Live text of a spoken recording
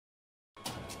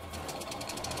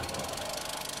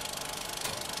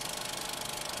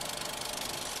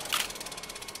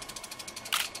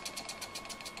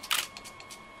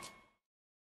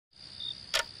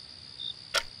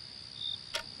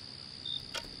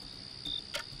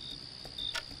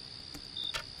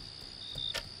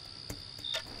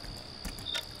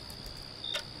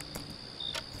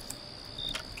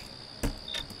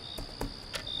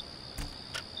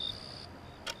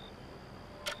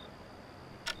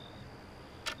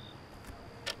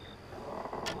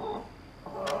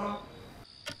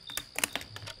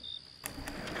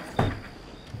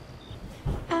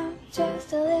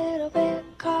little bit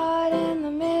caught in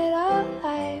the middle.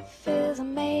 Life is a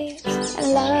maze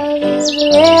and love is a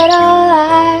riddle.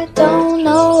 I don't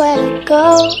know where to go,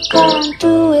 can't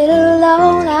do it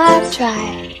alone. I've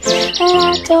tried and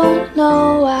I don't know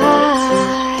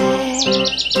why.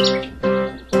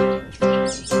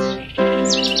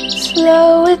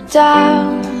 Slow it down,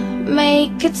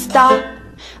 make it stop,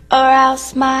 or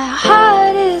else my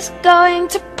heart is going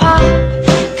to pop.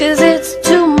 'Cause it's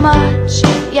too much,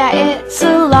 yeah, it's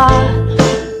a lot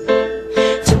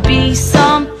to be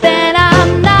something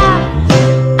I'm not.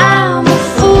 I'm a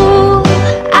fool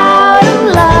out of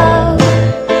love,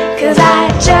 'cause I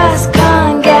just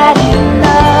can't get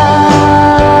enough.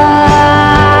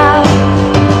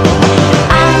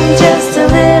 I'm just a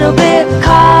little bit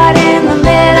caught in the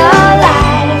middle.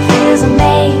 Life is a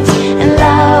maze and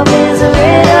love is a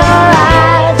riddle.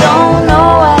 I don't know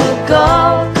where to go,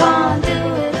 can't do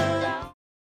it alone.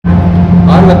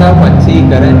 और बताओ पंछी,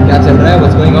 करण, क्या चल रहा है?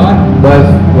 What's going on? बस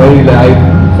वही life,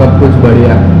 सब कुछ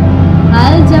बढ़िया।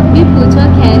 हाल जब भी पूछो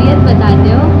खैरियत बताते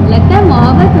हो, लगता है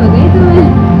मोहब्बत हो गई तुम्हें।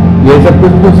 ये सब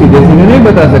कुछ तो सीधे सीधे नहीं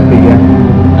बता सकती क्या?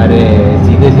 अरे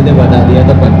सीधे सीधे बता दिया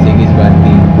तो पंछी किस बात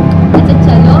की? अच्छा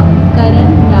चलो करण,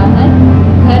 राहत,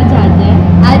 घर जाते हैं।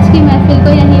 आज की महफिल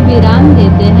को यहीं विराम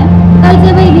देते हैं। कल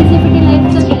से वही घिसी पिटी लाइफ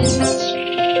चलती है।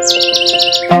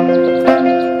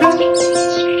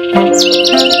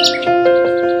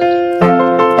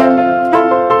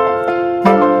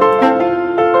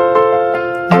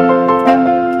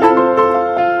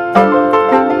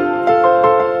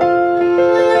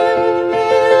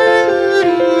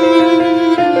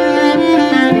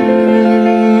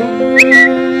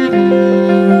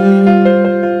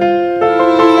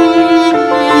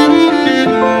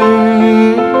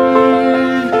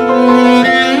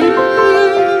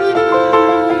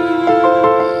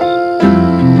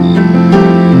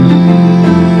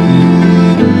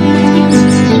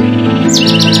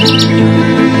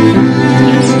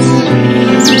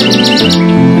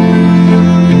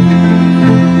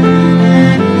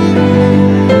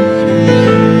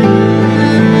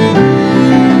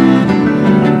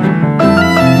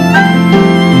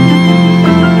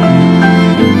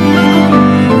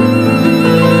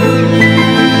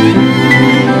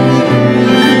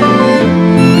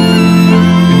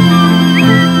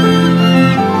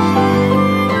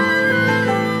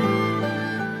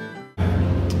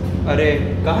 अरे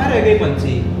कहाँ रह गई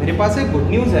पंछी? मेरे पास एक गुड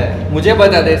न्यूज़ है। मुझे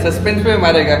बता दे, सस्पेंस पे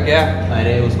मारेगा क्या?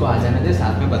 अरे उसको आ जाने दे,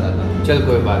 साथ में बताता हूँ। चल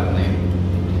कोई बात नहीं।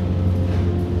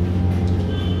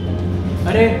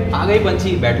 अरे आ गई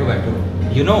पंछी, बैठो बैठो।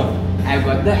 You know, I've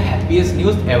got the happiest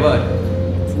news ever.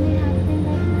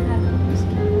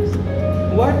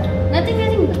 What? Nothing,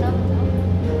 बताओ।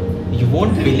 You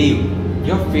won't believe.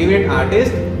 Your favorite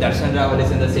artist Darshan Rawal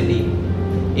is in the city.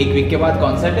 एक वीक के बाद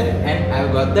कॉन्सर्ट है and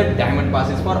I've got the diamond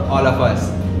passes for all of us.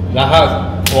 राहत,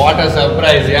 what a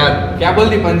surprise यार। क्या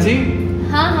बोलती पंछी?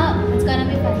 हाँ, it's gonna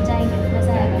be fun, जाएंगे,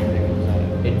 मजा आएगा।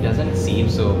 It doesn't seem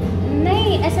so.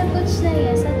 नहीं, ऐसा कुछ नहीं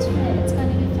है, सच में it's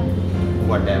gonna be fun.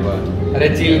 Whatever. अरे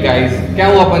chill guys, क्या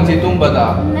हुआ पंछी, तुम बता।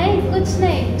 नहीं, कुछ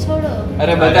नहीं, छोड़ो।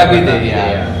 अरे बता भी दे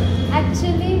यार।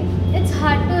 Actually, it's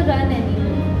hard to run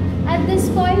anymore. At this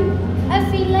point, I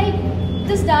feel like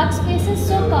this dark space is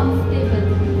so comfortable.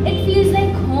 It feels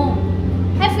like home.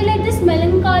 I feel like this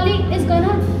melancholy is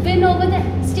gonna win over the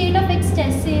state of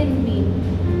ecstasy in me.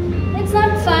 It's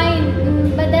not fine,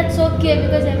 but that's okay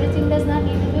because everything does not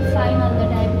need to be fine all the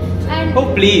time. And Oh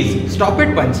please, stop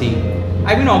it Panchi.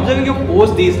 I've been observing your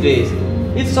posts these days.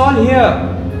 It's all here.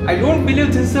 I don't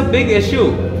believe this is a big issue.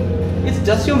 It's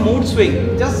just your mood swing.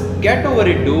 Just get over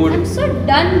it, dude. I'm so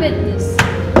done with this.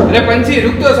 अरे पंछी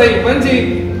रुक तो सही, पंछी।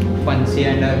 Panchi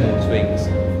and her mood swings.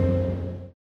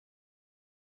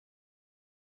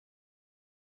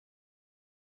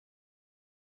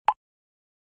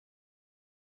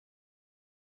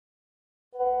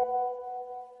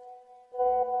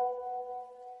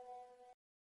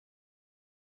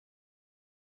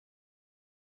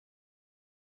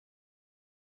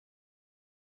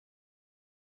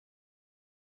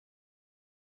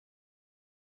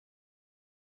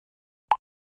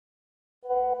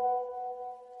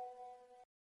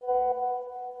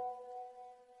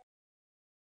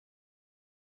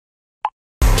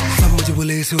 मुझे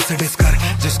बोले इसे उससे डिस कर,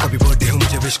 जिसका भी बर्थडे हो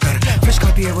मुझे विश कर। फिश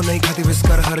खाती है वो नहीं खाती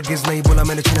विस्कर, हरगिज नहीं बोला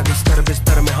मैंने छीना बिस्तर।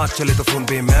 बिस्तर में हाथ चले तो फोन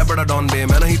पे, मैं बड़ा डॉन बे,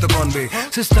 मैं नहीं तो कौन बे।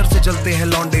 सिस्टर से चलते हैं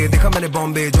लौंडे, देखा मैंने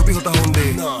बॉम्बे, जो भी होता होंदे।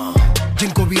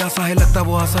 जिनको भी आशा है लगता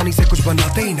वो आसानी से कुछ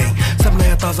बनाते ही नहीं। सब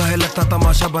नया ताजा है लगता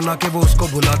तमाशा बना के वो उसको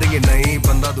भुला देंगे नहीं,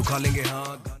 बंदा दुखा लेंगे।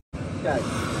 हाँ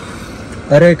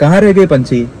अरे कहाँ रह गई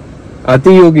पंछी?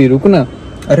 आती होगी, रुक ना।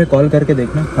 अरे कॉल करके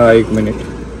देखना। हाँ 1 मिनट।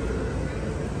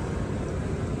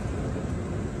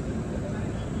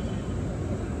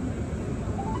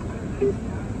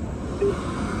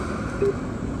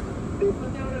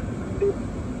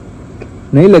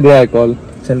 नहीं लग रहा है कॉल।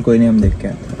 चल कोई नहीं, हम देख के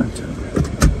आते हैं।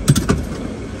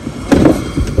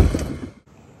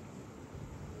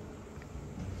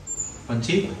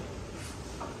 पंछी,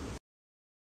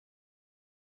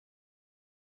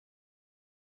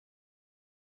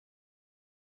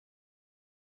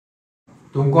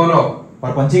 तुम कौन हो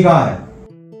और पंछी कहाँ है?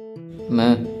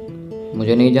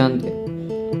 मुझे नहीं जानते।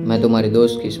 मैं तुम्हारी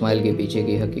दोस्त की स्माइल के पीछे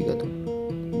की हकीकत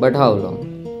हूँ। But how long?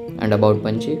 And about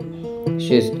पंछी,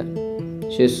 she is done.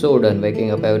 She is so done waking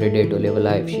up every day to live a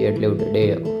life she had lived a day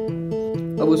अगो।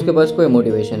 अब उसके पास कोई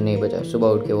मोटिवेशन नहीं बचा सुबह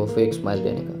उठ के वो फेक स्माइल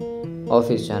देने का,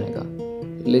 ऑफिस जाने का,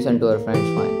 listen to her friends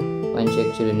fine when she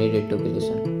actually needed to be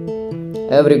listen.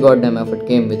 Every goddamn effort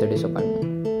came with a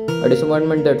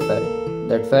disappointment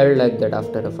that felt like that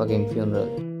after a fucking funeral.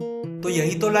 तो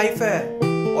यही तो लाइफ है,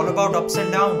 all about ups and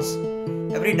downs.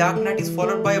 Every dark night is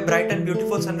followed by a bright and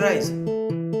beautiful sunrise.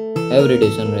 Every day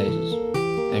sunrises,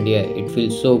 and yeah, it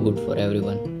feels so good for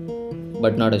everyone.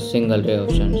 But not a single ray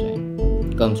of sunshine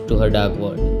comes to her dark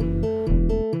world.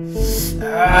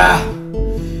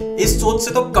 इस सोच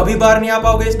से तो कभी बाहर नहीं आ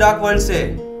पाओगे इस dark world से।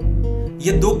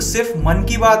 ये दुख सिर्फ मन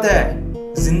की बात है।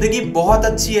 जिंदगी बहुत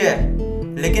अच्छी है,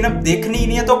 लेकिन अब देखनी ही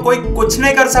नहीं है तो कोई कुछ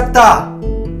नहीं कर सकता।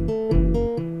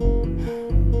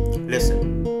 Listen,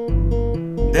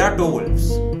 there are two wolves,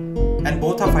 and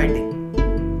both are fighting.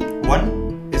 One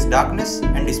is darkness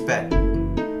and despair,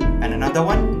 and another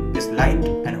one is light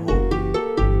and hope.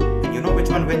 And you know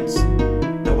which one wins?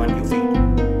 The one you feed.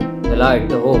 The light,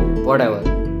 the hope, whatever.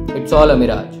 It's all a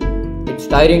mirage. It's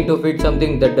tiring to feed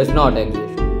something that does not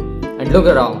exist. And look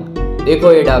around.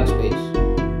 देखो ये dark space.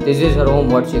 This is her home,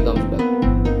 what she comes back.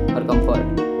 Her comfort.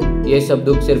 ये सब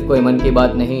दुख सिर्फ कोई मन की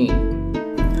बात नहीं।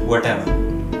 Whatever.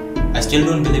 I still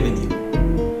don't believe in you.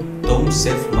 तुम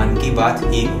सिर्फ मन की बात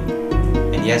ही हो.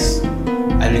 And yes,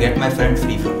 I will get my friend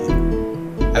free from you.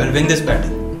 I will win this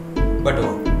battle. But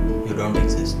oh, you don't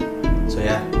exist. So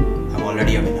yeah, I'm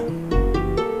already a winner.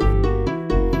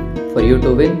 For you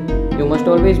to win, you must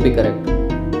always be correct.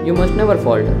 You must never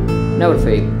falter, never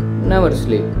fail, never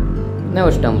sleep,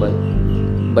 never stumble.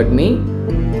 But me,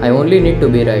 I only need to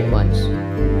be right once.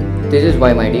 This is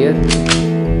why, my dear,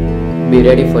 be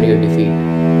ready for your defeat.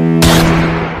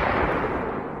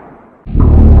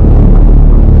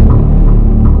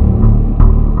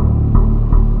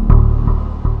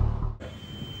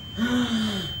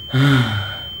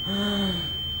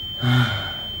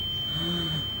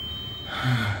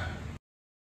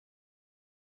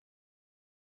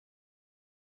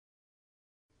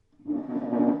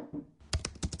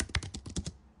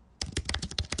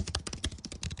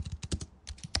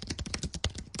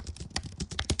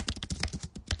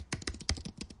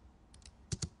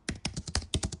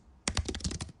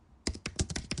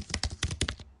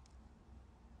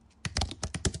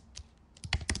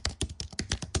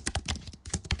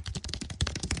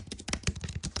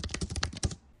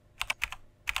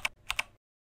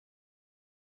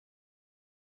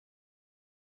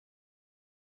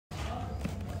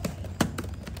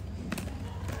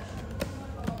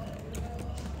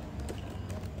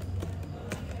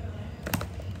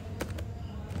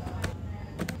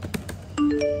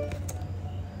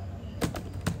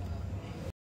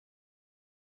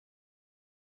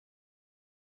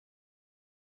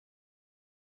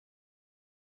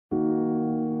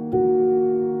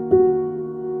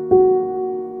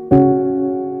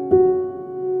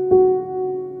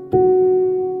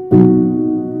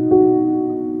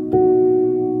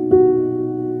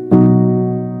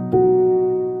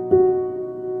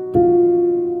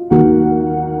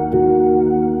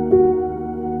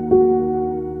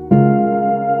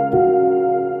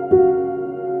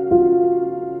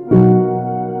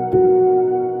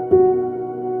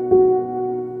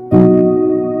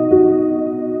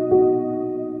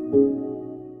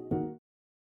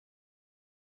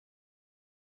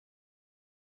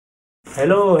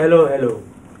 Hello.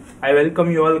 I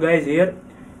welcome you all guys here,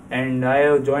 and I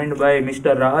have joined by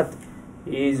Mr. Rahat.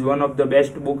 He is one of the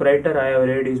best book writer. I have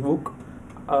read his book.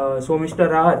 So Mr.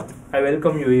 Rahat, I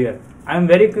welcome you here. I am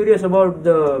very curious about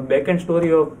the backend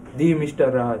story of the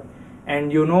Mr. Rahat,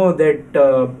 and you know that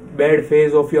bad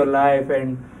phase of your life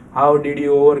and how did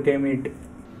you overcome it.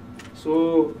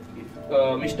 So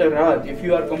Mr. Rahat, if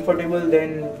you are comfortable,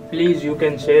 then please you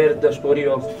can share the story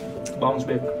of bounce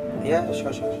back. Yeah,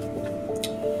 sure.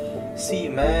 See,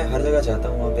 मैं हर जगह जाता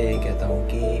हूँ, वहाँ पे यही कहता हूँ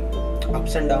कि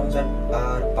ups and downs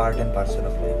are part and parcel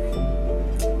of life.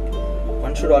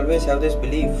 One should always have this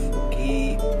belief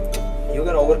कि you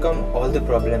can overcome all the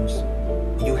problems.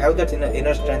 You have that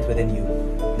inner strength within you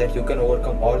that you can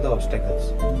overcome all the obstacles,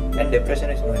 and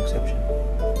depression is no exception,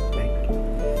 right?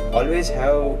 Always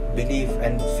have belief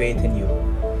and faith in you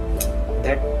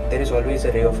that there is always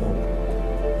a ray of hope.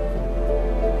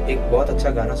 एक बहुत अच्छा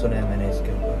गाना सुना है मैंने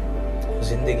इसके ऊपर,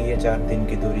 जिंदगी ये 4 दिन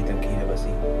की दूरी तक ही है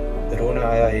बसी, रोना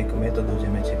आया एक में तो दूजे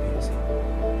में छिपी हंसी,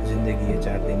 जिंदगी ये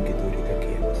 4 दिन की दूरी तक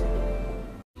ही है बसी,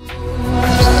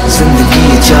 जिंदगी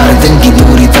ये 4 दिन की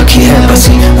दूरी तक ही है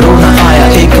बसी, रोना आया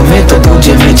एक में तो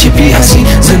दूजे में छिपी हंसी,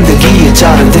 जिंदगी ये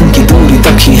 4 दिन की दूरी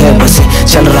तक ही है बसी,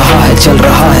 चल रहा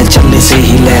है चलने से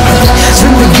ही ले बनी,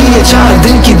 जिंदगी ये 4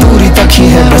 दिन की दूरी तक ही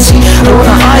है बसी,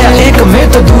 रोना आया एक में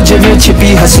तो दूजे में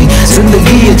छिपी हंसी,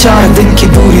 जिंदगी ये 4 दिन की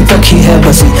दूरी तक ही है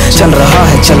बसी, चल रहा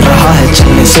है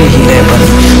चलने से ही ले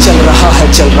बनी, चल रहा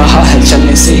है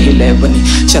चलने से ही ले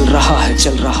बनी, चल रहा है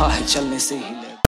चलने से ही